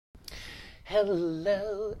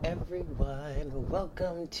Hello, everyone.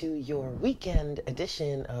 Welcome to your weekend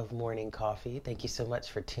edition of Morning Coffee. Thank you so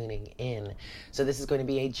much for tuning in. So, this is going to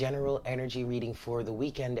be a general energy reading for the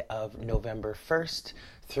weekend of November 1st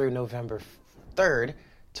through November 3rd,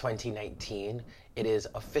 2019. It is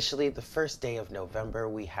officially the first day of November.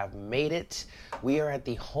 We have made it. We are at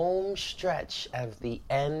the home stretch of the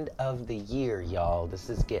end of the year, y'all. This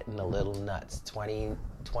is getting a little nuts.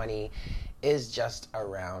 2020 is just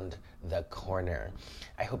around the corner.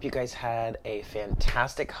 I hope you guys had a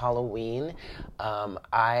fantastic Halloween.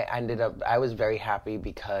 I was very happy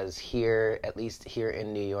because here, at least here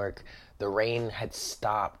in New York, the rain had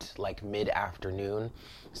stopped like mid-afternoon.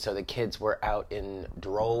 So the kids were out in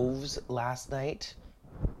droves last night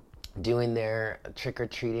doing their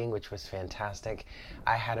trick-or-treating, which was fantastic.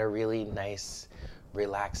 I had a really nice,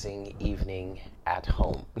 relaxing evening at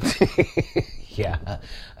home. Yeah,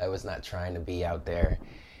 I was not trying to be out there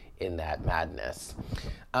in that madness.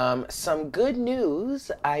 Some good news.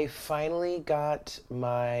 I finally got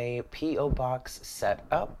my P.O. box set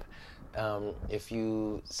up. If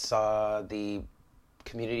you saw the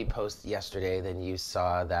community post yesterday, then you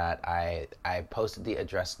saw that I posted the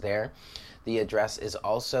address there. The address is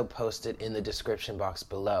also posted in the description box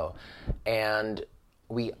below. And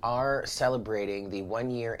we are celebrating the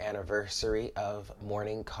 1-year anniversary of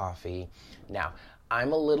Morning Coffee. Now,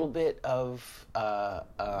 I'm a little bit I'm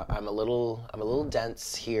a little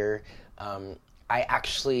dense here. I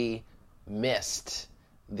actually missed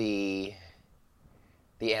the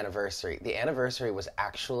anniversary. The anniversary was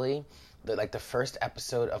actually the first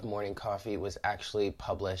episode of Morning Coffee was actually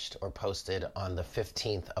published or posted on the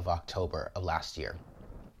 15th of October of last year.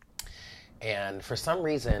 And for some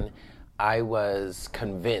reason, I was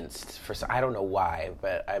convinced, I don't know why,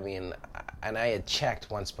 but I mean, and I had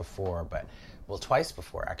checked once before, twice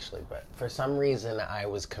before actually, but for some reason I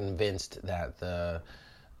was convinced that the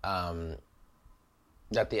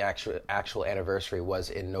actual anniversary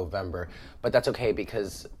was in November. But that's okay,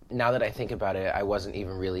 because now that I think about it, I wasn't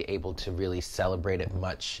even really able to really celebrate it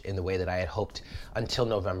much in the way that I had hoped until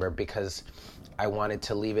November, because I wanted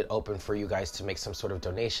to leave it open for you guys to make some sort of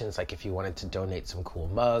donations, like if you wanted to donate some cool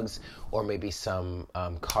mugs or maybe some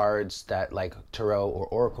cards that, like tarot or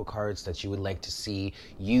oracle cards that you would like to see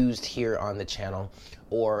used here on the channel,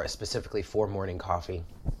 or specifically for Morning Coffee.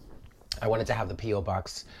 I wanted to have the P.O.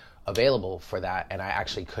 box available for that, and I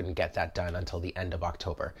actually couldn't get that done until the end of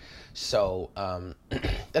October. So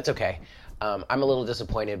that's okay. I'm a little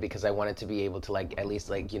disappointed because I wanted to be able to at least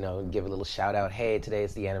give a little shout out. Hey, today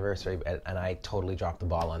is the anniversary, and I totally dropped the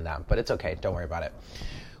ball on that. But it's okay. Don't worry about it.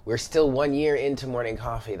 We're still 1 year into Morning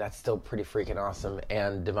Coffee. That's still pretty freaking awesome.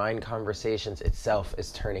 And Divine Conversations itself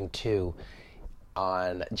is turning 2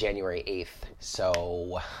 on January 8th.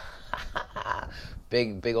 So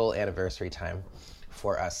big old anniversary time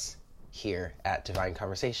for us here at Divine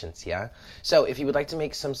Conversations, yeah? So if you would like to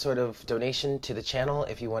make some sort of donation to the channel,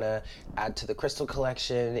 if you want to add to the crystal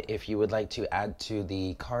collection, if you would like to add to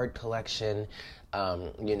the card collection,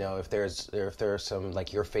 if there's some,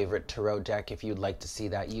 like, your favorite tarot deck, if you'd like to see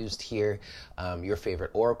that used here, your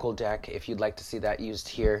favorite oracle deck, if you'd like to see that used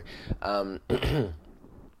here, I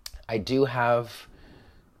do have,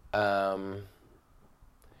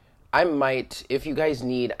 I might, if you guys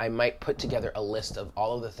need, I might put together a list of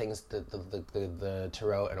all of the things, the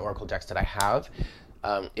tarot and oracle decks that I have,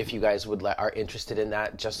 if you guys are interested in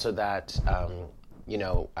that, just so that,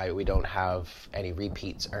 we don't have any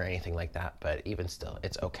repeats or anything like that, but even still,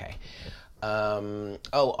 it's okay.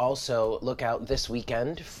 Also, look out this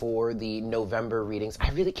weekend for the November readings.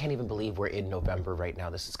 I really can't even believe we're in November right now.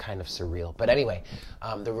 This is kind of surreal. But anyway,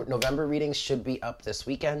 the November readings should be up this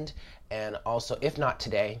weekend. And also, if not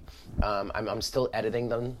today, I'm still editing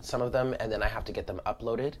them, some of them, and then I have to get them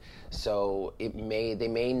uploaded. So they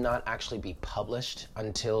may not actually be published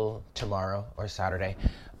until tomorrow or Saturday.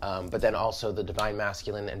 But then also the Divine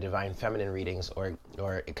Masculine and Divine Feminine readings, or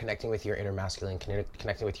connecting with your inner masculine,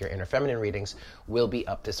 connecting with your inner feminine readings, will be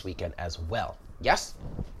up this weekend as well. Yes?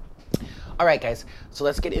 All right, guys. So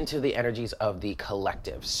let's get into the energies of the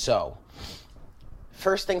collective. So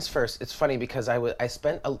first things first, it's funny because I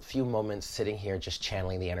spent a few moments sitting here just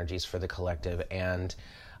channeling the energies for the collective, and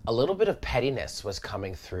a little bit of pettiness was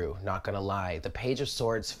coming through, not gonna lie. The Page of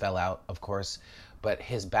Swords fell out, of course, but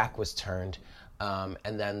his back was turned.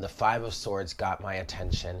 And then the Five of Swords got my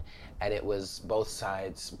attention, and it was both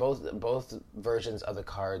sides, both versions of the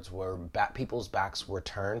cards were people's backs were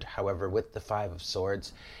turned. However, with the Five of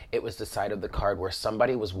Swords, it was the side of the card where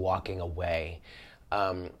somebody was walking away.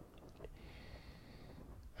 I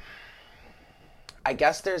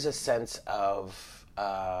guess there's a sense of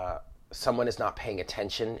someone is not paying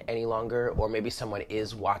attention any longer, or maybe someone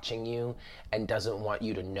is watching you and doesn't want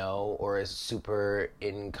you to know, or is super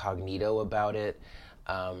incognito about it.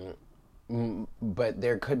 But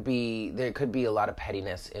there could be a lot of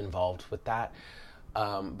pettiness involved with that.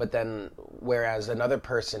 But then, whereas another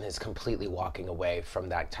person is completely walking away from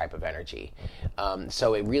that type of energy.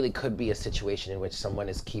 So it really could be a situation in which someone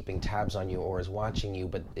is keeping tabs on you or is watching you,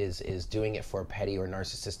 but is doing it for petty or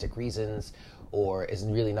narcissistic reasons, or is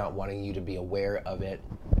really not wanting you to be aware of it.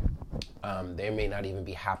 They may not even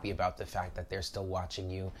be happy about the fact that they're still watching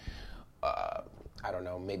you. I don't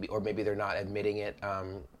know, maybe they're not admitting it,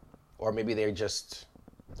 or maybe they're just,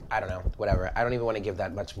 I don't know, whatever. I don't even want to give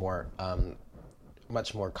that much more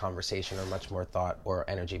conversation or much more thought or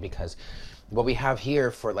energy, because what we have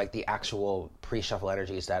here for like the actual pre-shuffle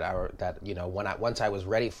energies that once I was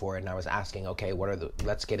ready for it and I was asking, okay,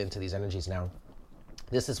 let's get into these energies now.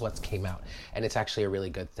 This is what came out, and it's actually a really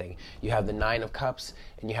good thing. You have the Nine of Cups,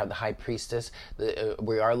 and you have the High Priestess.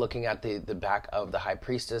 We are looking at the back of the High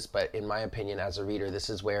Priestess, but in my opinion, as a reader, this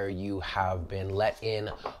is where you have been let in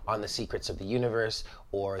on the secrets of the universe,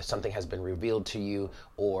 or something has been revealed to you,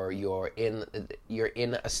 or you're in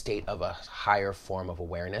a state of a higher form of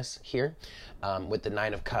awareness here. With the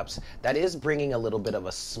Nine of Cups, that is bringing a little bit of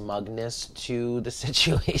a smugness to the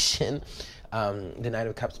situation. The Nine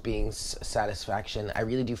of Cups being satisfaction. I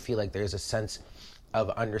really do feel like there's a sense of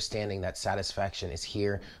understanding that satisfaction is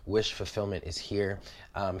here, wish fulfillment is here,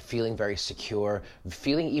 feeling very secure,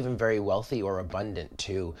 feeling even very wealthy or abundant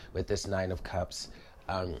too with this Nine of Cups.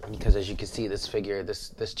 Because as you can see, this figure,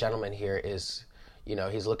 this gentleman here is,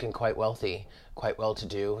 he's looking quite wealthy, quite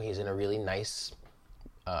well-to-do. He's in a really nice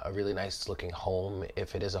looking home,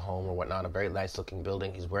 if it is a home or whatnot, a very nice looking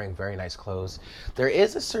building. He's wearing very nice clothes. There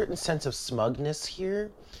is a certain sense of smugness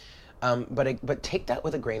here, but take that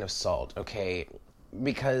with a grain of salt, okay?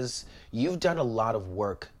 Because you've done a lot of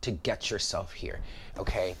work to get yourself here,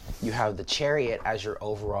 okay? You have the Chariot as your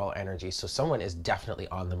overall energy, so someone is definitely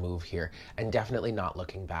on the move here and definitely not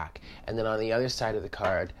looking back. And then on the other side of the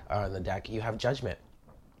card, on the deck, you have Judgment.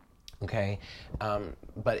 Okay,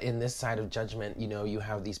 but in this side of Judgment, you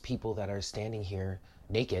have these people that are standing here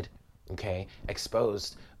naked, okay,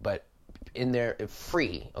 exposed, but in their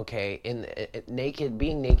free, okay, naked,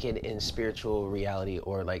 being naked in spiritual reality,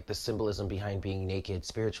 or like the symbolism behind being naked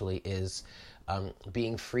spiritually is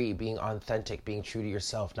being free, being authentic, being true to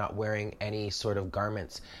yourself, not wearing any sort of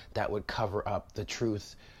garments that would cover up the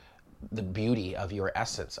truth, the beauty of your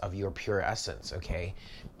essence, of your pure essence, okay?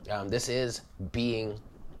 This is being,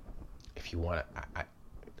 if you want to,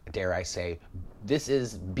 dare I say, this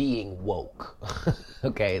is being woke.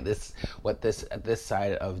 Okay, this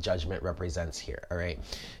side of Judgment represents here, all right?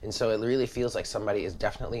 And so it really feels like somebody is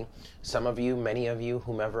definitely, some of you, many of you,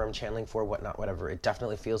 whomever I'm channeling for, whatnot, whatever, it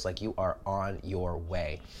definitely feels like you are on your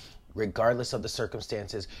way. Regardless of the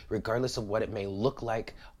circumstances, regardless of what it may look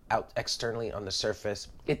like out externally on the surface,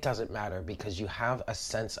 it doesn't matter, because you have a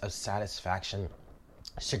sense of satisfaction,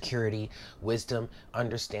 security, wisdom,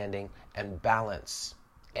 understanding, and balance,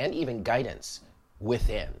 and even guidance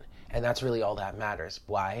within. And that's really all that matters.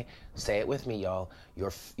 Why? Say it with me, y'all.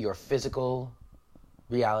 Your physical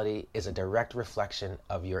reality is a direct reflection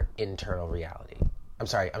of your internal reality. I'm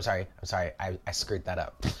sorry. I screwed that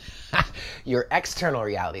up. Your external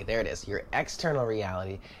reality, there it is. Your external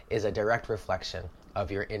reality is a direct reflection of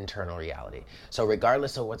your internal reality. So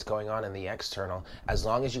regardless of what's going on in the external, as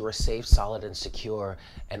long as you are safe, solid, and secure,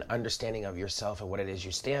 and understanding of yourself and what it is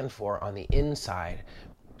you stand for on the inside,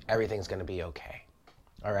 everything's going to be okay.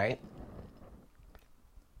 All right?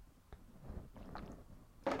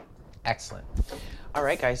 Excellent. All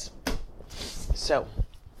right, guys. So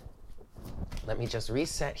let me just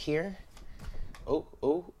reset here.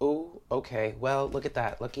 Okay. Well, look at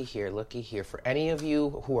that. Looky here. For any of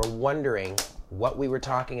you who are wondering what we were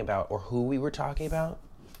talking about or who we were talking about,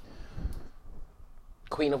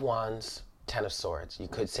 Queen of Wands, Ten of Swords. You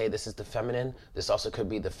could say this is the feminine. This also could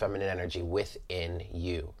be the feminine energy within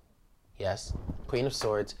you. Yes? Queen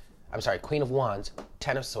of Wands,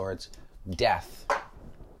 Ten of Swords, Death.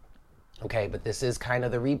 Okay, but this is kind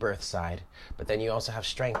of the rebirth side. But then you also have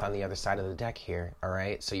Strength on the other side of the deck here, all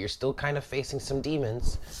right? So you're still kind of facing some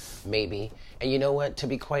demons, maybe. And you know what? To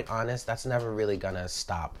be quite honest, that's never really gonna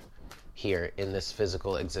stop here in this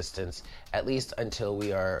physical existence, at least until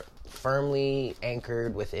we are firmly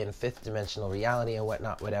anchored within fifth dimensional reality and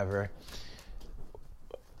whatnot, whatever.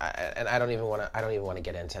 I don't even want to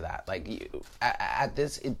get into that. Like at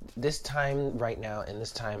this time right now, and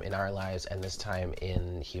this time in our lives, and this time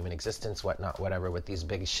in human existence, whatnot, whatever, with these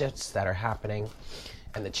big shifts that are happening,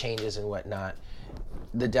 and the changes and whatnot,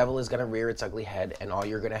 the devil is going to rear its ugly head, and all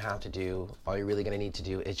you're going to have to do, all you're really going to need to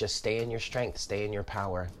do is just stay in your strength, stay in your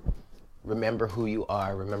power. Remember who you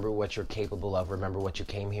are, remember what you're capable of, remember what you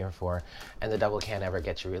came here for, and the devil can't ever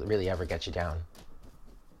get you, really ever get you down.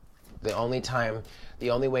 The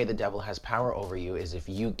only way the devil has power over you is if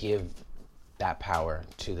you give that power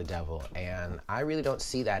to the devil. And I really don't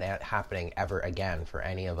see that happening ever again for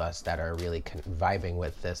any of us that are really vibing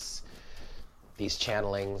with these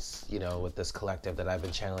channelings, you know, with this collective that I've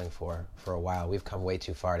been channeling for a while. We've come way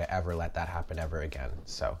too far to ever let that happen ever again.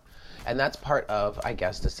 So, and that's part of, I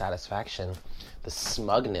guess, the satisfaction, the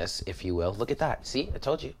smugness, if you will. Look at that. See, I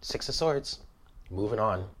told you, 6 of Swords, moving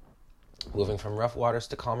on. Moving from rough waters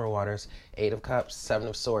to calmer waters. 8 of Cups, 7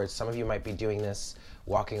 of Swords. Some of you might be doing this,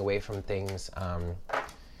 walking away from things, and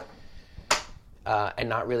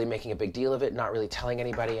not really making a big deal of it, not really telling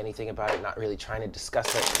anybody anything about it, not really trying to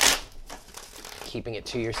discuss it, keeping it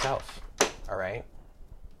to yourself, all right?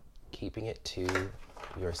 Keeping it to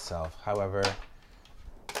yourself. However,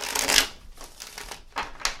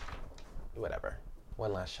 whatever.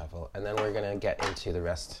 One last shuffle, and then we're going to get into the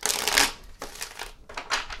rest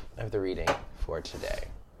of the reading for today.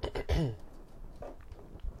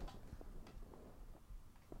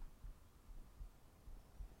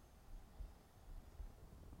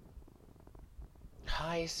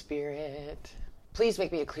 Hi, Spirit. Please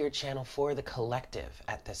make me a clear channel for the collective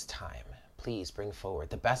at this time. Please bring forward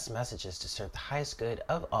the best messages to serve the highest good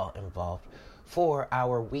of all involved for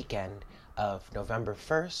our weekend of November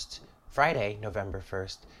 1st, Friday, November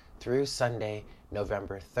 1st, through Sunday,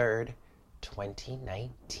 November 3rd,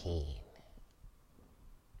 2019.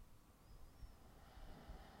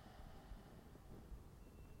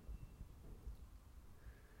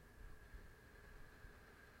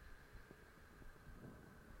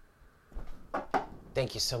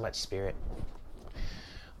 Thank you so much, Spirit.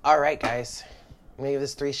 All right, guys. I'm going to give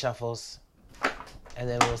this 3 shuffles, and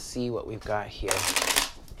then we'll see what we've got here.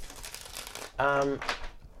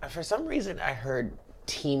 For some reason, I heard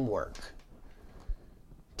teamwork.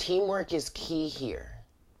 Teamwork is key here.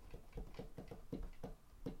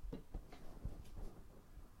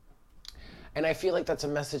 And I feel like that's a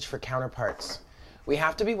message for counterparts. We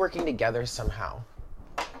have to be working together somehow.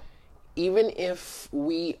 Even if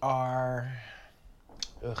we are...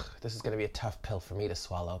 this is going to be a tough pill for me to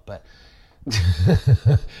swallow, but...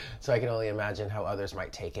 so I can only imagine how others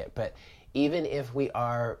might take it. But even if we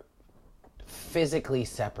are physically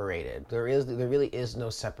separated, there really is no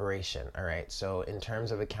separation, all right? So in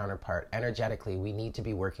terms of a counterpart, energetically, we need to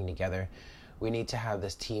be working together. We need to have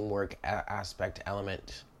this teamwork aspect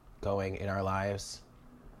element going in our lives.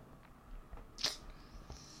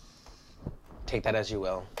 Take that as you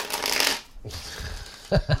will.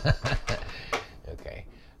 Okay,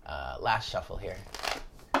 last shuffle here.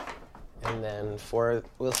 And then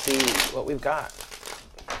we'll see what we've got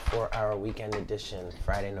for our weekend edition,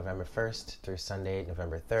 Friday, November 1st through Sunday,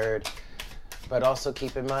 November 3rd. But also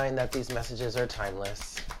keep in mind that these messages are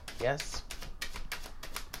timeless. Yes?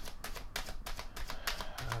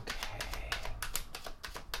 Okay.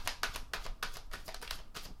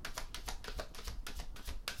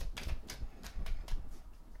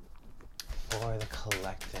 For the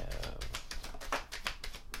collective.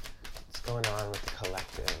 What's going on with the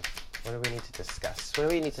collective? What do we need to discuss? What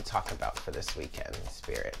do we need to talk about for this weekend,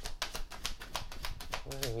 Spirit?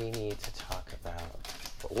 What do we need to talk about?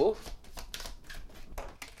 Woof.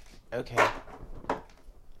 Okay.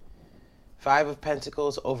 5 of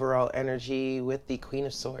Pentacles, overall energy with the Queen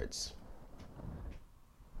of Swords.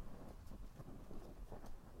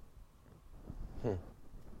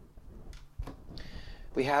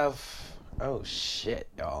 We have... oh, shit,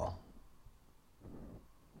 y'all.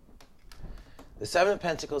 The 7 of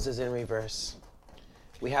Pentacles is in reverse.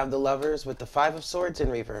 We have the Lovers with the 5 of Swords in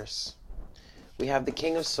reverse. We have the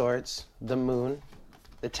King of Swords, the Moon,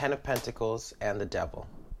 the 10 of Pentacles, and the Devil.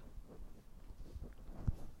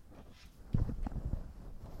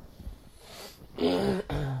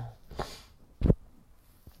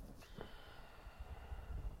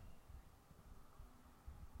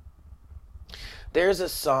 There's a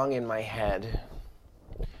song in my head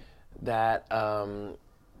that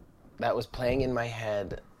that was playing in my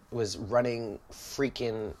head, was running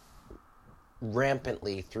freaking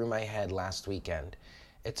rampantly through my head last weekend.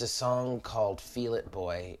 It's a song called Feel It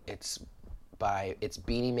Boy. It's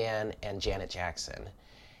Beanie Man and Janet Jackson.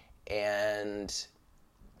 And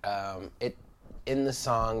in the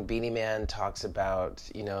song, Beanie Man talks about,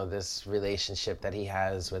 you know, this relationship that he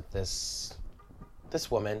has with this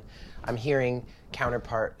woman. I'm hearing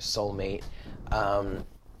counterpart, soulmate.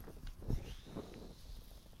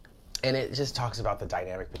 And it just talks about the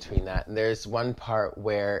dynamic between that. And there's one part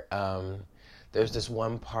where there's this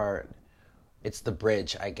one part. It's the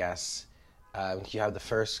bridge, I guess. You have the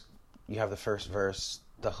first verse,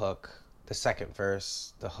 the hook, the second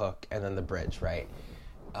verse, the hook, and then the bridge, right?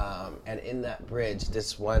 And in that bridge,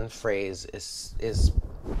 this one phrase is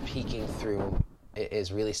peeking through,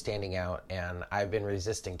 is really standing out, and I've been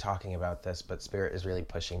resisting talking about this, but Spirit is really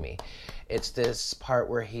pushing me. It's this part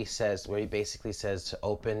where he basically says to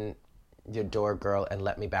open your door, girl, and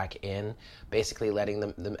let me back in. Basically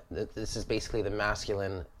letting this is basically the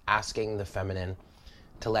masculine asking the feminine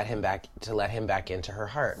to let him back into her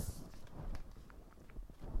heart.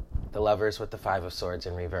 The Lovers with the Five of Swords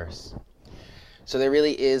in reverse. So there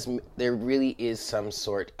really is some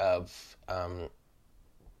sort of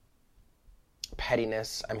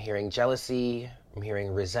pettiness. I'm hearing jealousy. I'm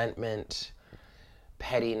hearing resentment,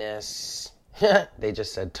 pettiness. They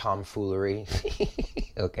just said tomfoolery.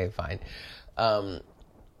 Okay, fine. That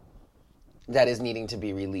is needing to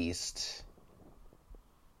be released.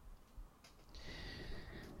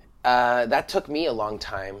 That took me a long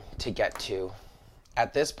time to get to.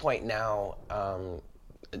 At this point now,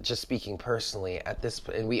 just speaking personally,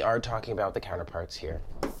 and we are talking about the counterparts here,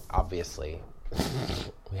 obviously.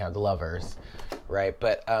 We have the lovers, right?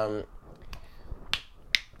 But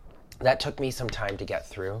that took me some time to get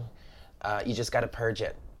through. You just got to purge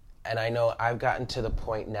it. And I know I've gotten to the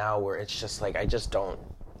point now where it's just like, I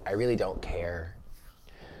really don't care.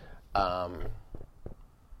 I'm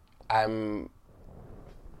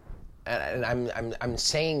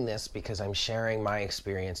saying this because I'm sharing my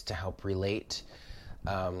experience to help relate.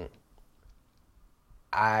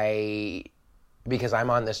 Because I'm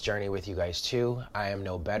on this journey with you guys too. I am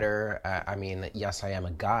no better. I mean, yes, I am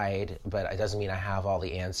a guide, but it doesn't mean I have all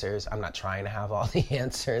the answers. I'm not trying to have all the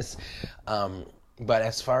answers. But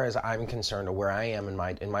as far as I'm concerned, or where I am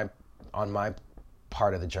on my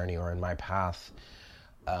part of the journey or in my path,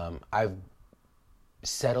 I've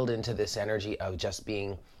settled into this energy of just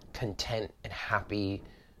being content and happy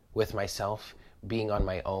with myself, being on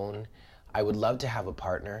my own. I would love to have a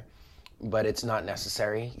partner, but it's not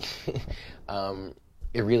necessary.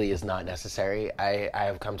 It really is not necessary. I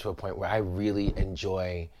have come to a point where I really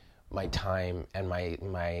enjoy my time and my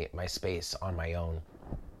space on my own.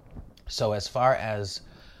 So as far as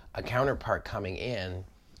a counterpart coming in,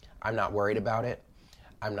 I'm not worried about it.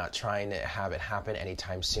 I'm not trying to have it happen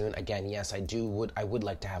anytime soon. Again, yes, I would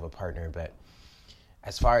like to have a partner, but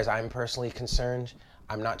as far as I'm personally concerned,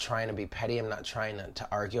 I'm not trying to be petty. I'm not trying to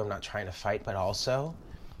argue. I'm not trying to fight, but also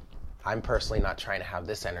I'm personally not trying to have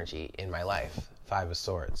this energy in my life. Five of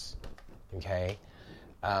Swords. Okay?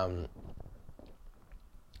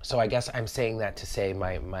 So I guess I'm saying that to say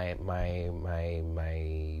my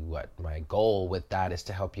goal with that is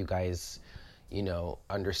to help you guys,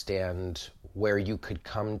 understand where you could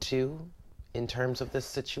come to in terms of this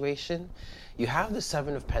situation. You have the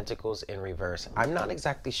Seven of Pentacles in reverse. I'm not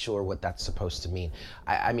exactly sure what that's supposed to mean.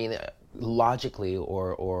 I mean, logically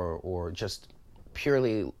or just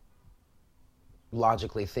purely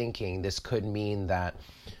logically thinking, this could mean that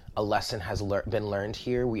a lesson has been learned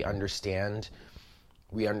here. We understand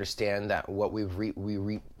that what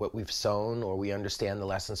we've sown, or we understand the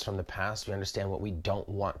lessons from the past. We understand what we don't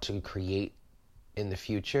want to create in the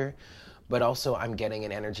future. But also I'm getting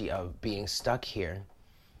an energy of being stuck here.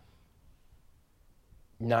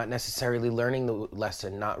 Not necessarily learning the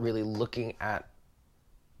lesson, not really looking at...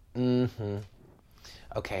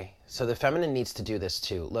 Okay, so the feminine needs to do this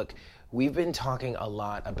too. Look, we've been talking a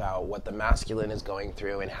lot about what the masculine is going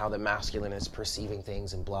through and how the masculine is perceiving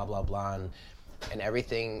things and blah, blah, blah. And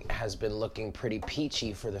everything has been looking pretty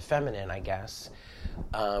peachy for the feminine, I guess.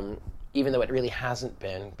 Even though it really hasn't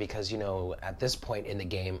been, because, at this point in the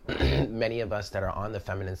game, many of us that are on the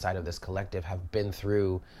feminine side of this collective have been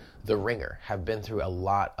through the ringer, have been through a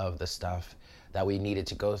lot of the stuff that we needed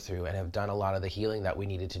to go through, and have done a lot of the healing that we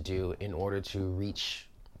needed to do in order to reach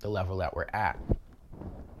the level that we're at.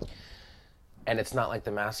 And it's not like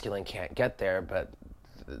the masculine can't get there, but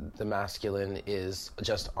the masculine is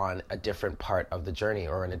just on a different part of the journey,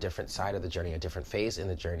 or on a different side of the journey, a different phase in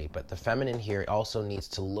the journey. But the feminine here also needs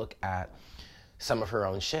to look at some of her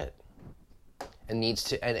own shit, and needs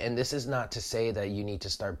to, and this is not to say that you need to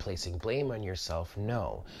start placing blame on yourself,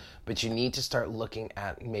 no, but you need to start looking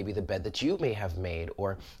at maybe the bed that you may have made,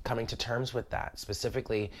 or coming to terms with that.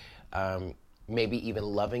 Specifically, maybe even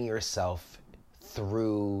loving yourself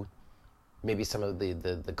through maybe some of the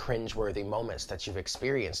cringeworthy moments that you've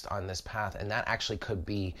experienced on this path. And that actually could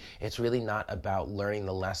be, it's really not about learning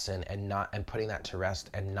the lesson and putting that to rest,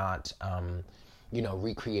 and not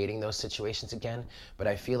recreating those situations again. But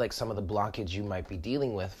I feel like some of the blockage you might be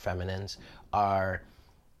dealing with, feminines, are,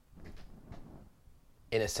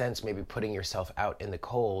 in a sense, maybe putting yourself out in the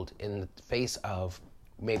cold in the face of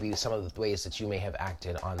maybe some of the ways that you may have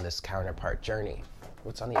acted on this counterpart journey.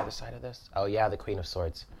 What's on the other side of this? Oh yeah, the Queen of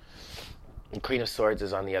Swords. The Queen of Swords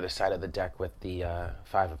is on the other side of the deck with the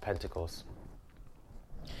Five of Pentacles.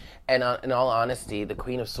 And in all honesty, the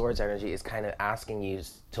Queen of Swords energy is kind of asking you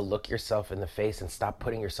to look yourself in the face and stop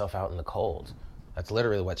putting yourself out in the cold. That's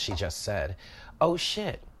literally what she just said. Oh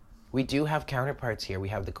shit. We do have counterparts here. We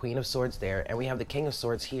have the Queen of Swords there, and we have the King of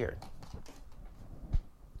Swords here.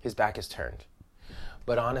 His back is turned.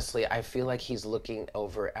 But honestly, I feel like he's looking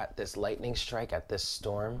over at this lightning strike, at this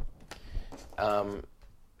storm. And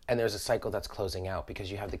there's a cycle that's closing out, because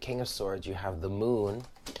you have the King of Swords, you have the Moon,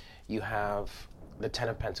 you have the Ten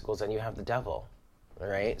of Pentacles, and you have the Devil. All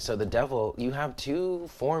right? So the Devil, you have two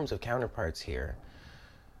forms of counterparts here.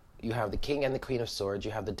 You have the King and the Queen of Swords.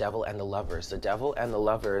 You have the Devil and the Lovers. The Devil and the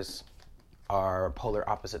Lovers are polar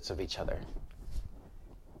opposites of each other.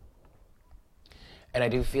 And I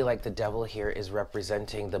do feel like the Devil here is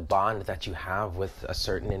representing the bond that you have with a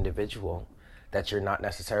certain individual that you're not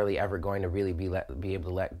necessarily ever going to really be able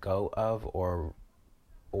to let go of or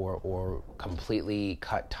completely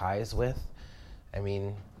cut ties with. I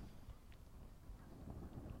mean,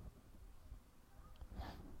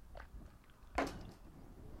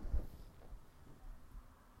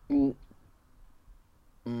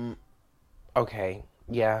 okay,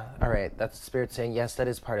 yeah, all right. That's Spirit saying, yes, that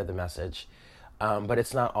is part of the message. But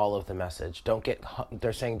it's not all of the message.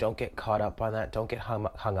 They're saying don't get caught up on that. Don't get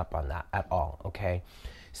hung up on that at all, okay?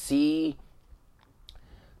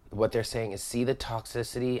 What they're saying is see the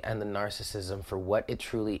toxicity and the narcissism for what it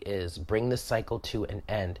truly is. Bring the cycle to an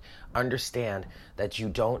end. Understand that you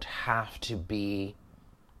don't have to be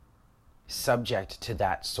subject to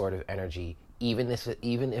that sort of energy, even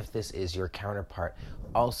if this is your counterpart.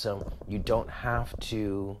 Also, you don't have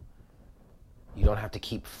to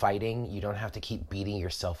keep fighting. You don't have to keep beating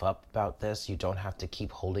yourself up about this. You don't have to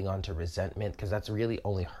keep holding on to resentment, because that's really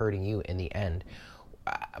only hurting you in the end.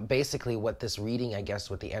 Basically, what this reading, I guess,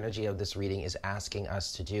 what the energy of this reading is asking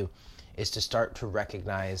us to do is to start to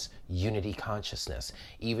recognize unity consciousness.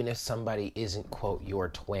 Even if somebody isn't, quote, your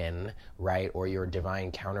twin, right, or your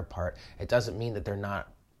divine counterpart, it doesn't mean that they're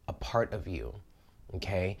not a part of you,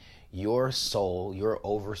 okay? Your soul, your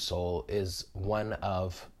oversoul, is one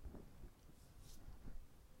of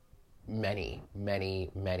many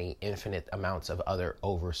infinite amounts of other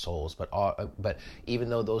oversouls, but even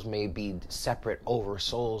though those may be separate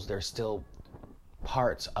oversouls, they're still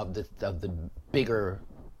parts of the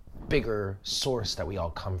bigger source that we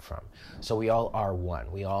all come from. So we all are one.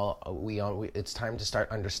 It's time to start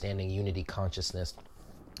understanding unity consciousness,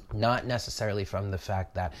 not necessarily from the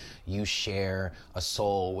fact that you share a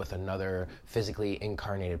soul with another physically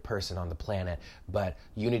incarnated person on the planet, but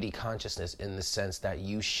unity consciousness in the sense that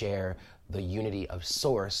you share the unity of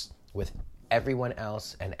source with everyone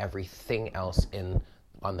else and everything else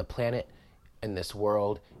on the planet, in this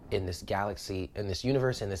world, in this galaxy, in this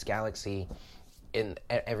universe, in this galaxy, in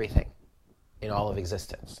everything, in all of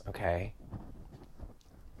existence, okay?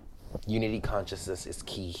 Unity consciousness is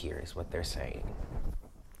key here, is what they're saying.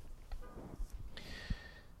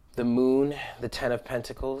 The Moon, the Ten of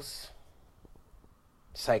Pentacles,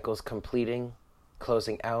 cycles completing,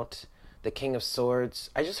 closing out. The King of Swords.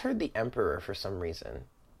 I just heard the Emperor for some reason.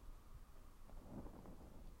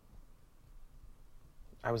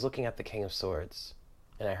 I was looking at the King of Swords,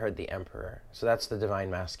 and I heard the Emperor. So that's the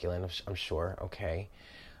divine masculine, I'm sure. Okay.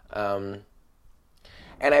 And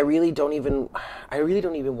I really don't even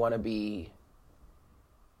want to be,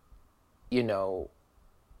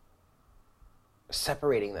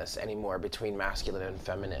 separating this anymore between masculine and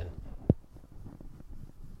feminine.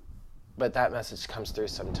 But that message comes through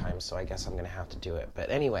sometimes, so I guess I'm going to have to do it.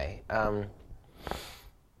 But anyway,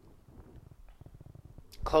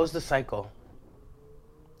 close the cycle.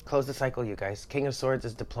 Close the cycle, you guys. King of Swords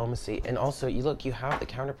is diplomacy. And also, you have the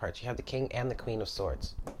counterparts. You have the King and the Queen of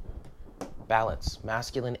Swords. Balance,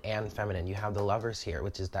 masculine and feminine. You have the Lovers here,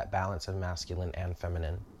 which is that balance of masculine and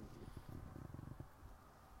feminine.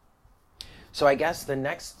 So I guess the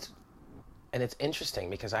next, and it's interesting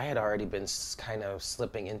because I had already been kind of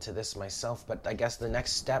slipping into this myself, but I guess the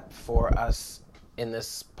next step for us in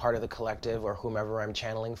this part of the collective, or whomever I'm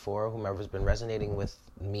channeling for, whomever's been resonating with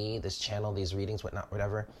me, this channel, these readings, whatnot,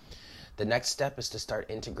 whatever, the next step is to start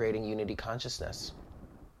integrating unity consciousness.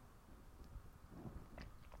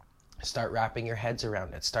 Start wrapping your heads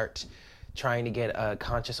around it. Start trying to get a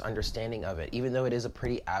conscious understanding of it, even though it is a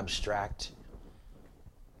pretty abstract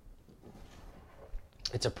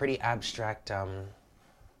it's a pretty abstract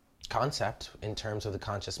concept in terms of the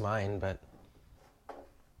conscious mind, but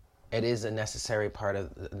it is a necessary part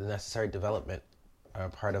of the necessary development,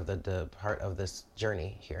 part of the part of this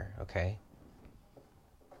journey here. Okay.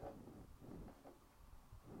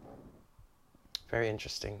 Very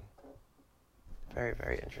interesting. Very,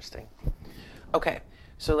 very interesting. Okay,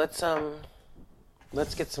 so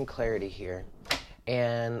let's get some clarity here,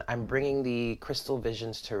 and I'm bringing the Crystal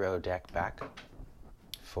Visions Tarot deck back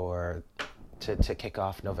to kick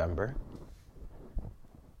off November.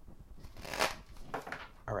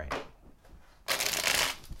 All right.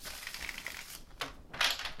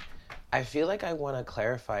 I feel like I want to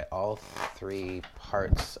clarify all three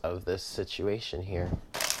parts of this situation here.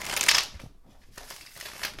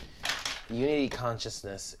 Unity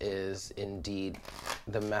consciousness is indeed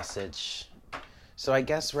the message. So I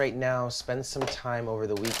guess right now, spend some time over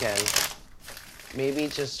the weekend, maybe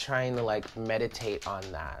just trying to like meditate on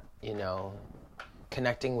that, you know,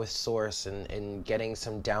 connecting with Source and getting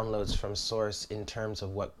some downloads from Source in terms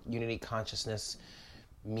of what Unity consciousness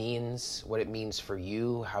means, what it means for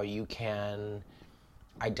you, how you can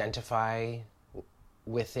identify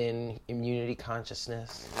within Unity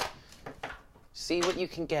consciousness. See what you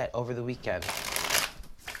can get over the weekend.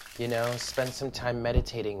 You know, spend some time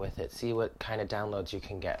meditating with it. See what kind of downloads you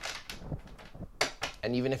can get.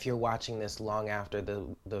 And even if you're watching this long after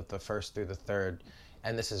the first through the third,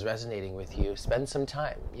 and this is resonating with you, spend some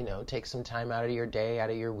time. You know, take some time out of your day, out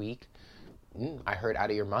of your week. I heard out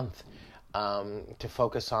of your month. To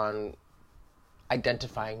focus on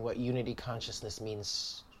identifying what Unity consciousness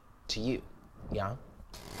means to you. Yeah?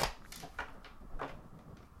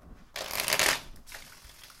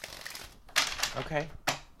 Okay,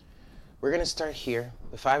 we're going to start here.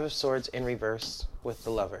 The Five of Swords in reverse with the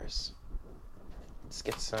Lovers. Let's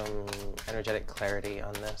get some energetic clarity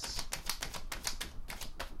on this.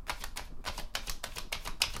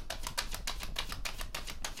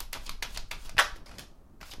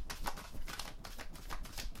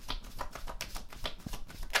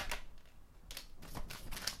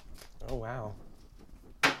 Oh, wow.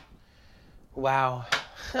 Wow.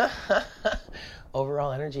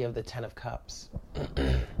 Overall energy of the Ten of Cups.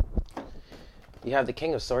 You have the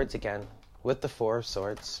King of Swords again with the Four of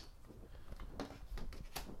Swords.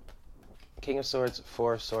 King of Swords,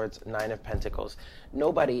 Four of Swords, Nine of Pentacles.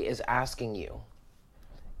 Nobody is asking you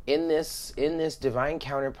in this divine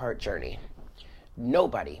counterpart journey.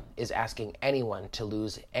 Nobody is asking anyone to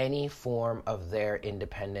lose any form of their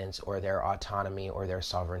independence or their autonomy or their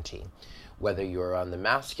sovereignty, whether you're on the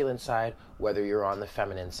masculine side, whether you're on the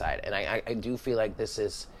feminine side. And I do feel like this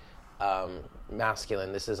is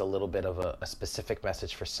masculine. This is a little bit of a specific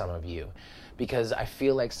message for some of you, because I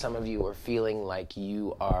feel like some of you are feeling like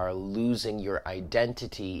you are losing your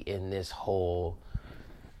identity in this whole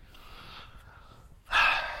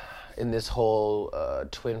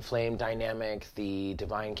twin flame dynamic, the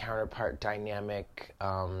divine counterpart dynamic,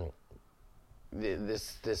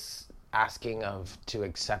 this asking to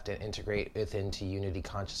accept and integrate into Unity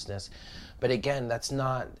consciousness. But again, that's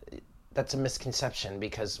a misconception,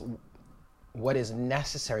 because what is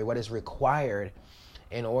necessary, what is required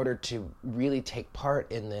in order to really take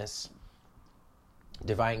part in this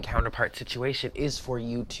divine counterpart situation is for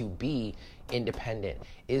you to be independent,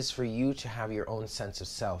 is for you to have your own sense of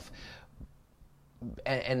self.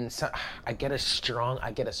 And so I get a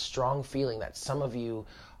strong feeling that some of you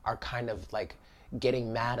are kind of like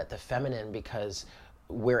getting mad at the feminine because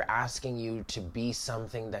we're asking you to be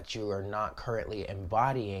something that you are not currently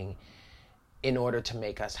embodying in order to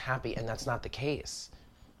make us happy, and that's not the case.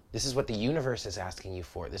 This is what the universe is asking you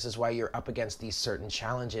for. This is why you're up against these certain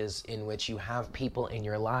challenges in which you have people in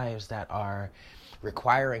your lives that are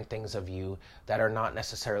requiring things of you that are not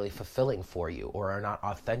necessarily fulfilling for you or are not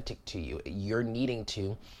authentic to you. You're needing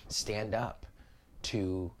to stand up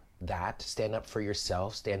to that, stand up for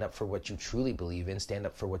yourself, stand up for what you truly believe in, stand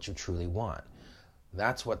up for what you truly want.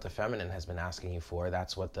 That's what the feminine has been asking you for.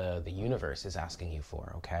 That's what the universe is asking you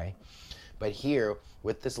for, okay? But here,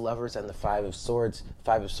 with this Lovers and the Five of Swords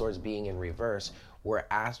being in reverse, we're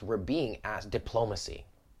being asked diplomacy.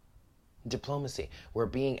 We're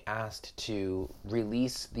being asked to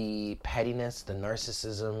release the pettiness, the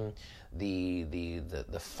narcissism,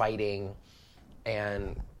 the fighting,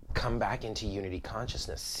 and come back into Unity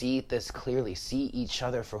consciousness. See this clearly. See each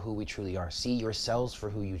other for who we truly are. See yourselves for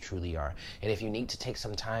who you truly are. And if you need to take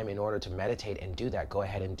some time in order to meditate and do that, go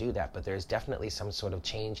ahead and do that. But there's definitely some sort of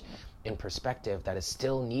change in perspective that is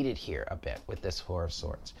still needed here a bit with this Four of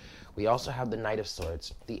Swords. We also have the Knight of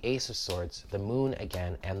Swords, the Ace of Swords, the Moon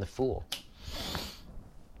again, and the Fool.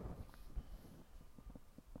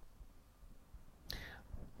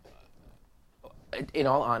 in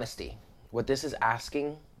all honesty, what this is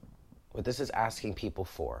asking people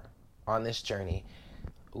for on this journey.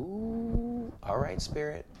 Ooh, all right,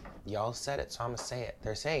 Spirit. Y'all said it, so I'm going to say it.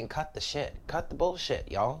 They're saying, cut the shit. Cut the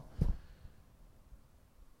bullshit, y'all.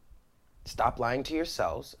 Stop lying to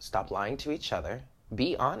yourselves. Stop lying to each other.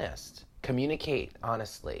 Be honest. Communicate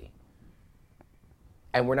honestly.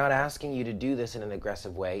 And we're not asking you to do this in an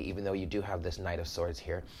aggressive way, even though you do have this Knight of Swords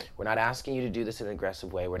here. We're not asking you to do this in an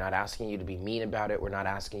aggressive way. We're not asking you to be mean about it. We're not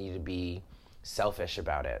asking you to be selfish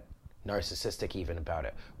about it. Narcissistic even about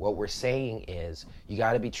it. What we're saying is, you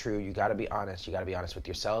got to be true, you got to be honest, you got to be honest with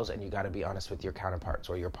yourselves, and you got to be honest with your counterparts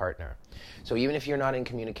or your partner. So even if you're not in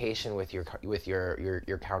communication with your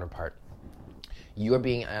counterpart, you are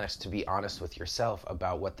being asked to be honest with yourself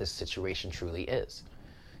about what this situation truly is.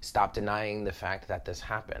 Stop denying the fact that this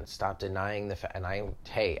happened. Stop denying the fact, and I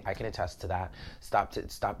can attest to that.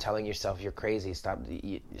 Stop telling yourself you're crazy. Stop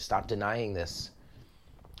denying this.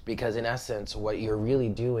 Because in essence, what you're really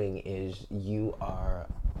doing is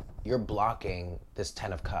you're blocking this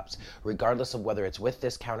 10 of Cups. Regardless of whether it's with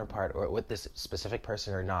this counterpart or with this specific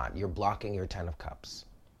person or not, you're blocking your 10 of Cups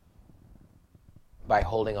by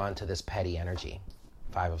holding on to this petty energy.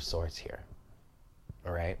 5 of Swords here.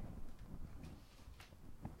 All right?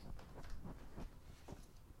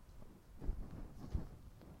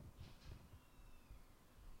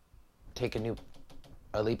 Take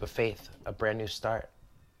a leap of faith, a brand new start.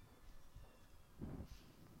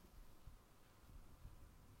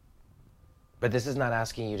 But this is not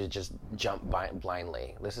asking you to just jump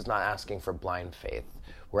blindly. This is not asking for blind faith.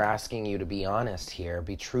 We're asking you to be honest here,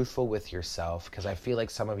 be truthful with yourself, because I feel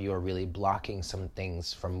like some of you are really blocking some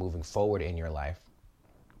things from moving forward in your life.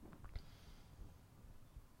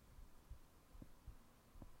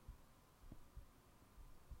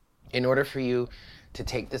 In order for you to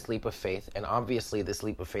take this leap of faith, and obviously this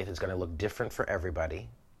leap of faith is going to look different for everybody,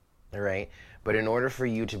 all right? But in order for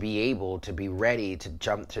you to be able to be ready to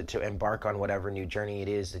jump, to embark on whatever new journey it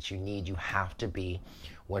is that you need, you have to be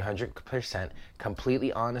 100%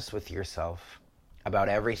 completely honest with yourself about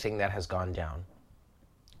everything that has gone down,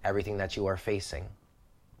 everything that you are facing.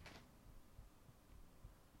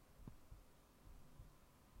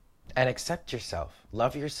 And accept yourself,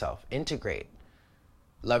 love yourself, integrate,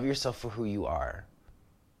 love yourself for who you are.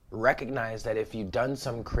 Recognize that if you've done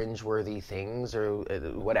some cringeworthy things or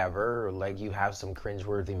whatever, or like you have some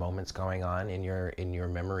cringeworthy moments going on in your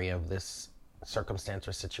memory of this circumstance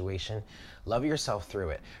or situation, love yourself through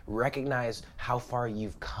it. Recognize how far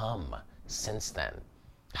you've come since then,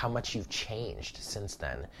 how much you've changed since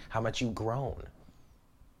then, how much you've grown.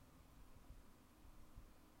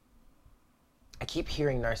 I keep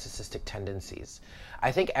hearing narcissistic tendencies.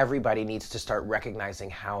 I think everybody needs to start recognizing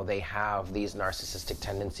how they have these narcissistic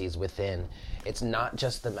tendencies within. It's not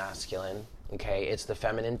just the masculine, okay? It's the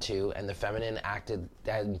feminine too, and the feminine acted,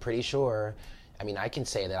 I'm pretty sure, I mean, I can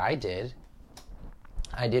say that I did.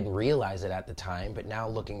 I didn't realize it at the time, but now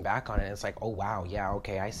looking back on it, it's like, oh wow, yeah,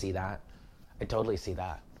 okay, I see that. I totally see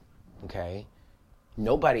that, okay?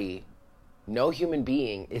 No human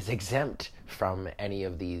being is exempt from any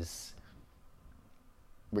of these,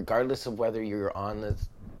 regardless of whether you're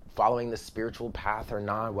following the spiritual path or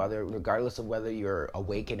not, regardless of whether you're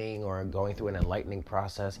awakening or going through an enlightening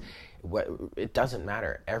process, it doesn't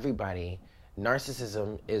matter.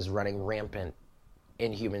 Narcissism is running rampant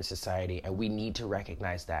in human society, and we need to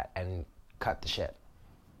recognize that and cut the shit.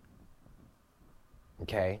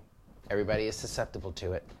 Okay? Everybody is susceptible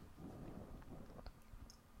to it.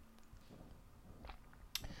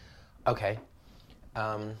 Okay.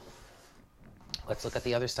 Let's look at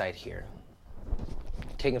the other side here.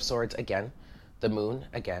 King of Swords again, the Moon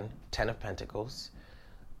again, 10 of Pentacles,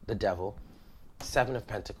 the Devil, 7 of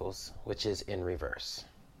Pentacles, which is in reverse.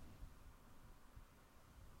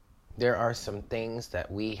 There are some things that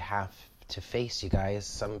we have to face, you guys.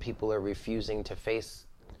 Some people are refusing to face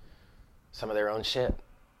some of their own shit.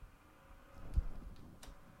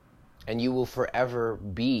 And you will forever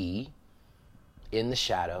be in the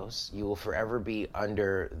shadows. You will forever be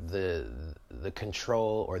under the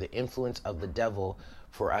control or the influence of the devil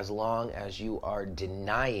for as long as you are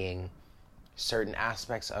denying certain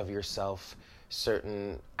aspects of yourself,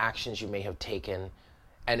 certain actions you may have taken.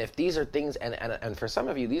 And if these are things, and for some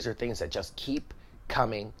of you, these are things that just keep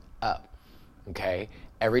coming up, okay?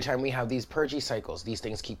 Every time we have these purgy cycles, these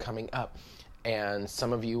things keep coming up. And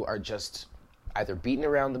some of you are just either beating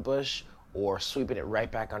around the bush or sweeping it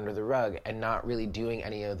right back under the rug and not really doing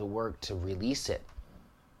any of the work to release it.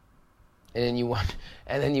 And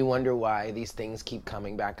then you wonder why these things keep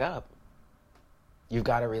coming back up. You've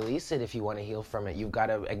got to release it if you want to heal from it. You've got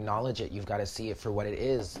to acknowledge it. You've got to see it for what it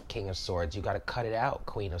is, King of Swords. You've got to cut it out,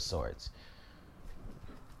 Queen of Swords.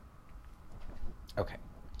 Okay.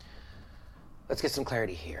 Let's get some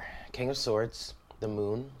clarity here. King of Swords, the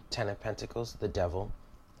Moon, Ten of Pentacles, the Devil,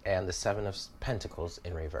 and the Seven of Pentacles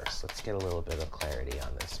in reverse. Let's get a little bit of clarity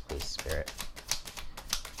on this, please, Spirit.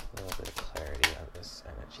 A little bit of clarity on this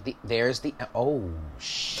energy. There's the... Oh,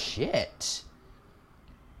 shit.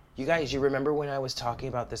 You guys, you remember when I was talking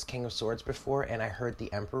about this King of Swords before and I heard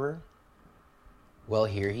the Emperor? Well,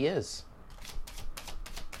 here he is.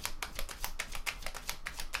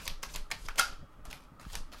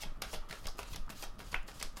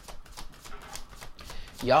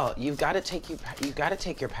 Y'all, you've got to take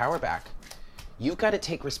your power back. You've got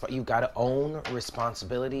to own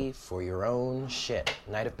responsibility for your own shit.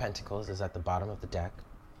 Knight of Pentacles is at the bottom of the deck.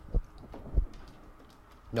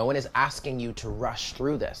 No one is asking you to rush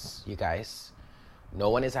through this, you guys.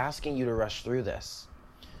 No one is asking you to rush through this.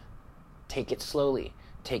 Take it slowly.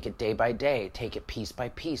 Take it day by day. Take it piece by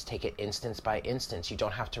piece. Take it instance by instance. You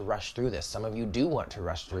don't have to rush through this. Some of you do want to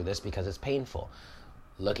rush through this because it's painful.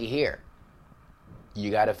 Looky here. You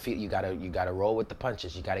gotta roll with the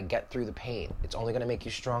punches. You gotta get through the pain. It's only gonna make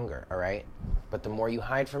you stronger, all right? But the more you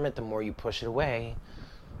hide from it, the more you push it away,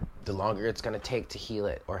 the longer it's gonna take to heal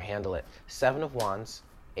it or handle it. Seven of Wands,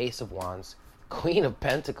 Ace of Wands, Queen of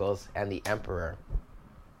Pentacles, and the Emperor.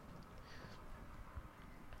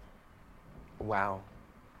 Wow.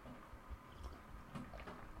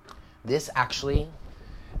 This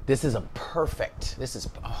is a perfect,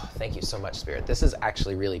 thank you so much, Spirit. This is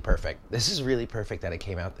actually really perfect. This is really perfect that it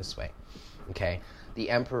came out this way, okay? The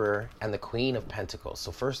Emperor and the Queen of Pentacles. So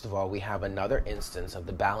first of all, we have another instance of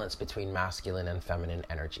the balance between masculine and feminine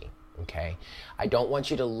energy, okay? I don't want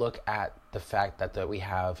you to look at the fact that we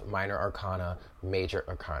have minor arcana, major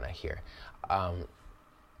arcana here.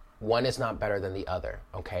 One is not better than the other,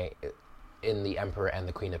 okay? In the Emperor and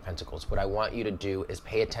the Queen of Pentacles. What I want you to do is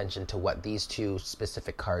pay attention to what these two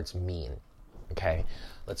specific cards mean. Okay,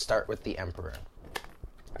 let's start with the Emperor.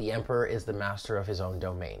 The Emperor is the master of his own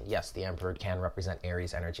domain. Yes, the Emperor can represent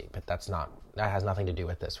Aries energy, but that has nothing to do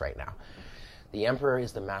with this right now. The Emperor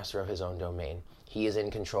is the master of his own domain. He is in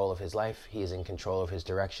control of his life. He is in control of his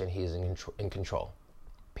direction. He is in control.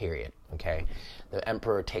 Period. Okay. The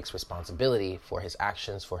Emperor takes responsibility for his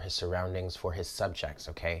actions, for his surroundings, for his subjects.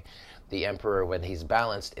 Okay. The Emperor, when he's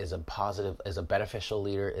balanced, is a positive, is a beneficial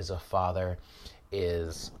leader, is a father,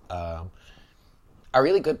 is a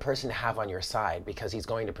really good person to have on your side because he's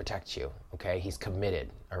going to protect you. Okay. He's committed.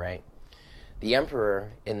 All right. The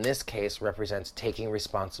Emperor, in this case, represents taking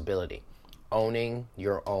responsibility, owning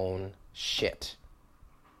your own shit.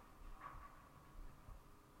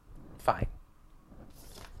 Fine.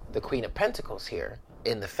 The Queen of Pentacles here,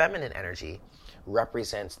 in the feminine energy,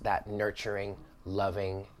 represents that nurturing,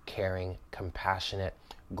 loving, caring, compassionate,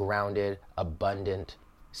 grounded, abundant,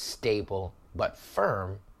 stable, but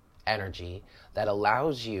firm energy that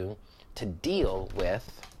allows you to deal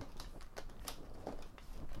with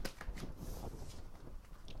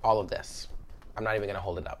all of this. I'm not even going to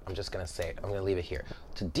hold it up. I'm just going to say it. I'm going to leave it here.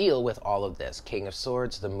 To deal with all of this, King of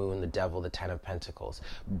Swords, the Moon, the Devil, the Ten of Pentacles,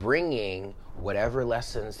 bringing whatever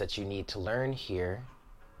lessons that you need to learn here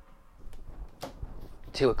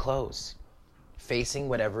to a close, facing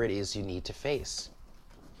whatever it is you need to face.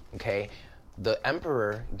 Okay? The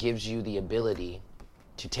Emperor gives you the ability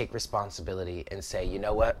to take responsibility and say, you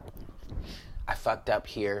know what? I fucked up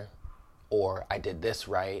here. Or I did this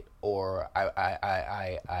right, or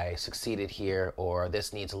I succeeded here, or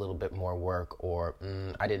this needs a little bit more work, or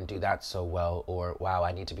I didn't do that so well, or wow,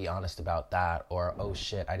 I need to be honest about that, or oh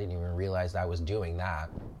shit, I didn't even realize I was doing that.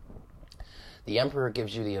 The Emperor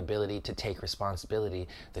gives you the ability to take responsibility.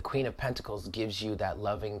 The Queen of Pentacles gives you that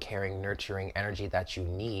loving, caring, nurturing energy that you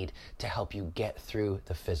need to help you get through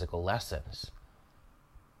the physical lessons.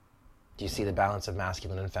 Do you see the balance of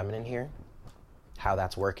masculine and feminine here? How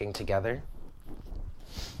that's working together.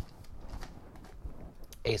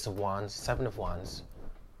 Ace of Wands, Seven of Wands.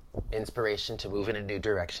 Inspiration to move in a new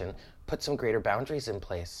direction. Put some greater boundaries in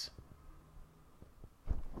place.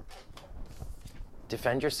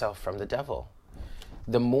 Defend yourself from the devil.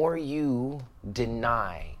 The more you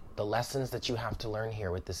deny the lessons that you have to learn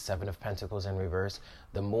here with this Seven of Pentacles in reverse,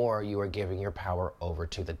 the more you are giving your power over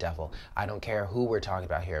to the devil. I don't care who we're talking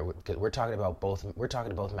about here. We're talking about both. We're talking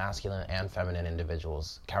to both masculine and feminine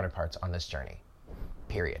individuals, counterparts on this journey.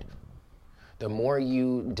 Period. The more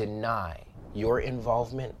you deny your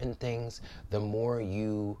involvement in things, the more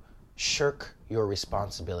you shirk your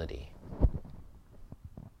responsibility.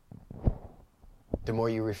 the more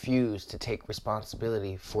you refuse to take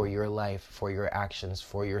responsibility for your life, for your actions,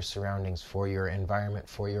 for your surroundings, for your environment,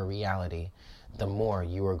 for your reality, the more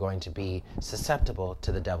you are going to be susceptible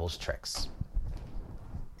to the devil's tricks.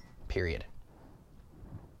 Period.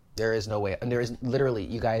 There is no way, and there is literally,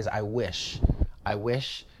 you guys, I wish,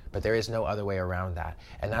 but there is no other way around that.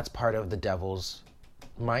 And that's part of the devil's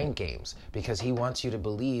mind games, because he wants you to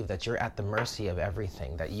believe that you're at the mercy of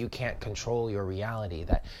everything, that you can't control your reality,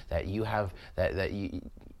 that you're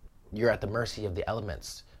at the mercy of the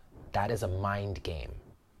elements. That is a mind game.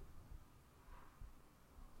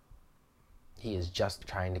 He is just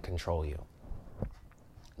trying to control you.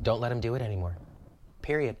 Don't let him do it anymore.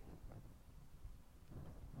 Period.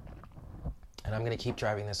 And I'm going to keep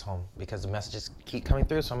driving this home because the messages keep coming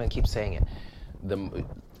through, so I'm going to keep saying it.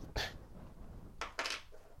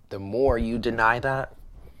 The more you deny that,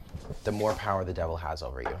 the more power the devil has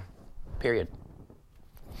over you. Period.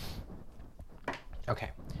 Okay,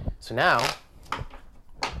 so now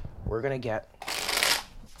we're going to get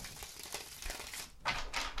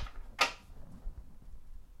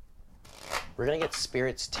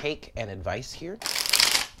Spirit's take and advice here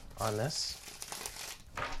on this.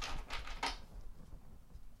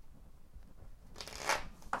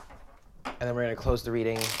 And then we're going to close the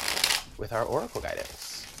reading with our oracle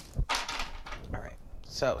guidance. All right.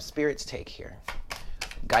 So, Spirit's take here.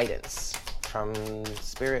 Guidance from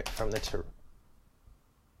Spirit, from the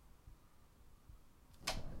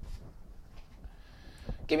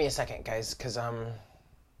Give me a second, guys, because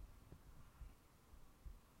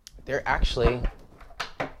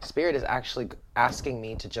Spirit is actually asking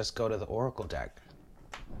me to just go to the oracle deck.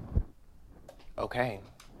 Okay.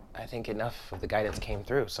 I think enough of the guidance came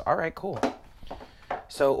through. So, all right, cool.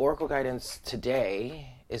 So, oracle guidance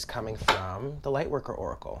today is coming from the Lightworker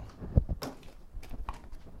Oracle.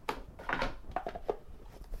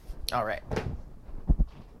 All right.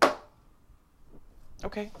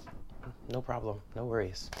 Okay. No problem. No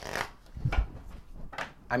worries.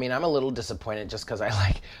 I mean, I'm a little disappointed just because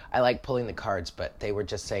I like pulling the cards, but they were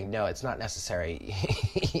just saying, no, it's not necessary.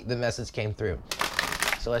 The message came through.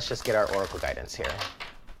 So let's just get our oracle guidance here.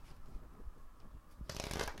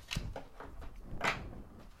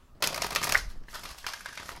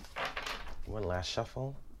 One last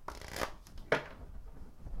shuffle.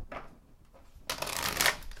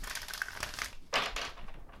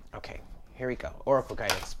 Okay, here we go. Oracle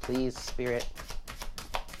guidance, please, Spirit,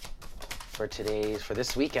 for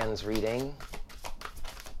this weekend's reading.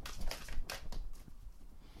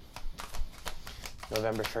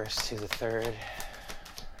 November 1st to the 3rd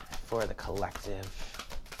for the collective.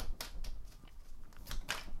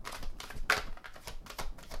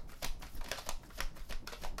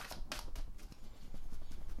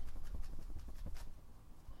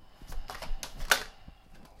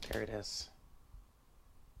 There it is.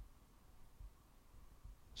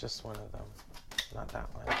 Just one of them, not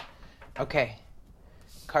that one. Okay,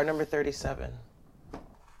 card number 37.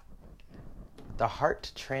 The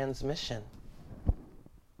Heart Transmission.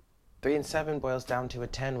 3 and 7 boils down to a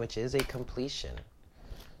 10, which is a completion.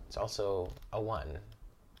 It's also a 1.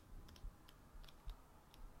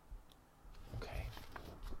 Okay.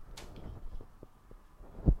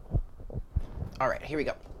 All right, here we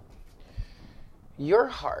go. Your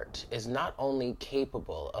heart is not only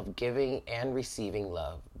capable of giving and receiving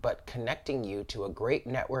love, but connecting you to a great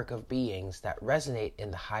network of beings that resonate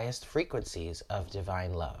in the highest frequencies of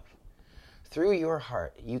divine love. Through your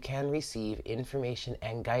heart, you can receive information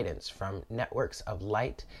and guidance from networks of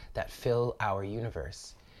light that fill our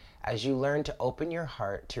universe. As you learn to open your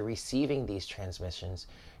heart to receiving these transmissions,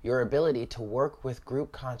 your ability to work with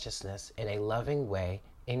group consciousness in a loving way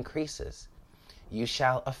increases. You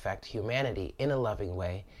shall affect humanity in a loving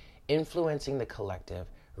way, influencing the collective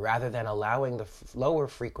rather than allowing the lower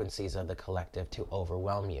frequencies of the collective to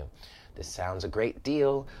overwhelm you. This sounds a great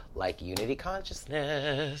deal like unity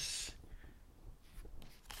consciousness.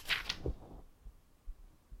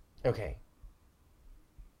 Okay.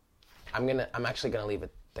 I'm actually gonna leave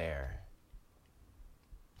it there.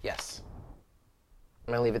 Yes.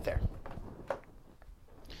 I'm gonna leave it there.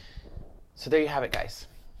 So there you have it, guys.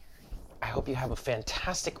 I hope you have a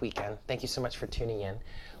fantastic weekend. Thank you so much for tuning in.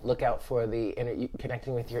 Look out for the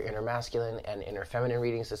connecting with your inner masculine and inner feminine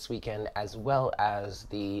readings this weekend, as well as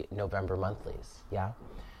the November monthlies. Yeah?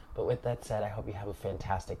 But with that said, I hope you have a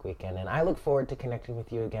fantastic weekend. And I look forward to connecting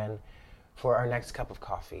with you again for our next cup of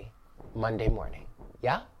coffee Monday morning.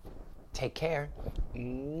 Yeah? Take care.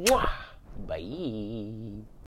 Mwah! Bye.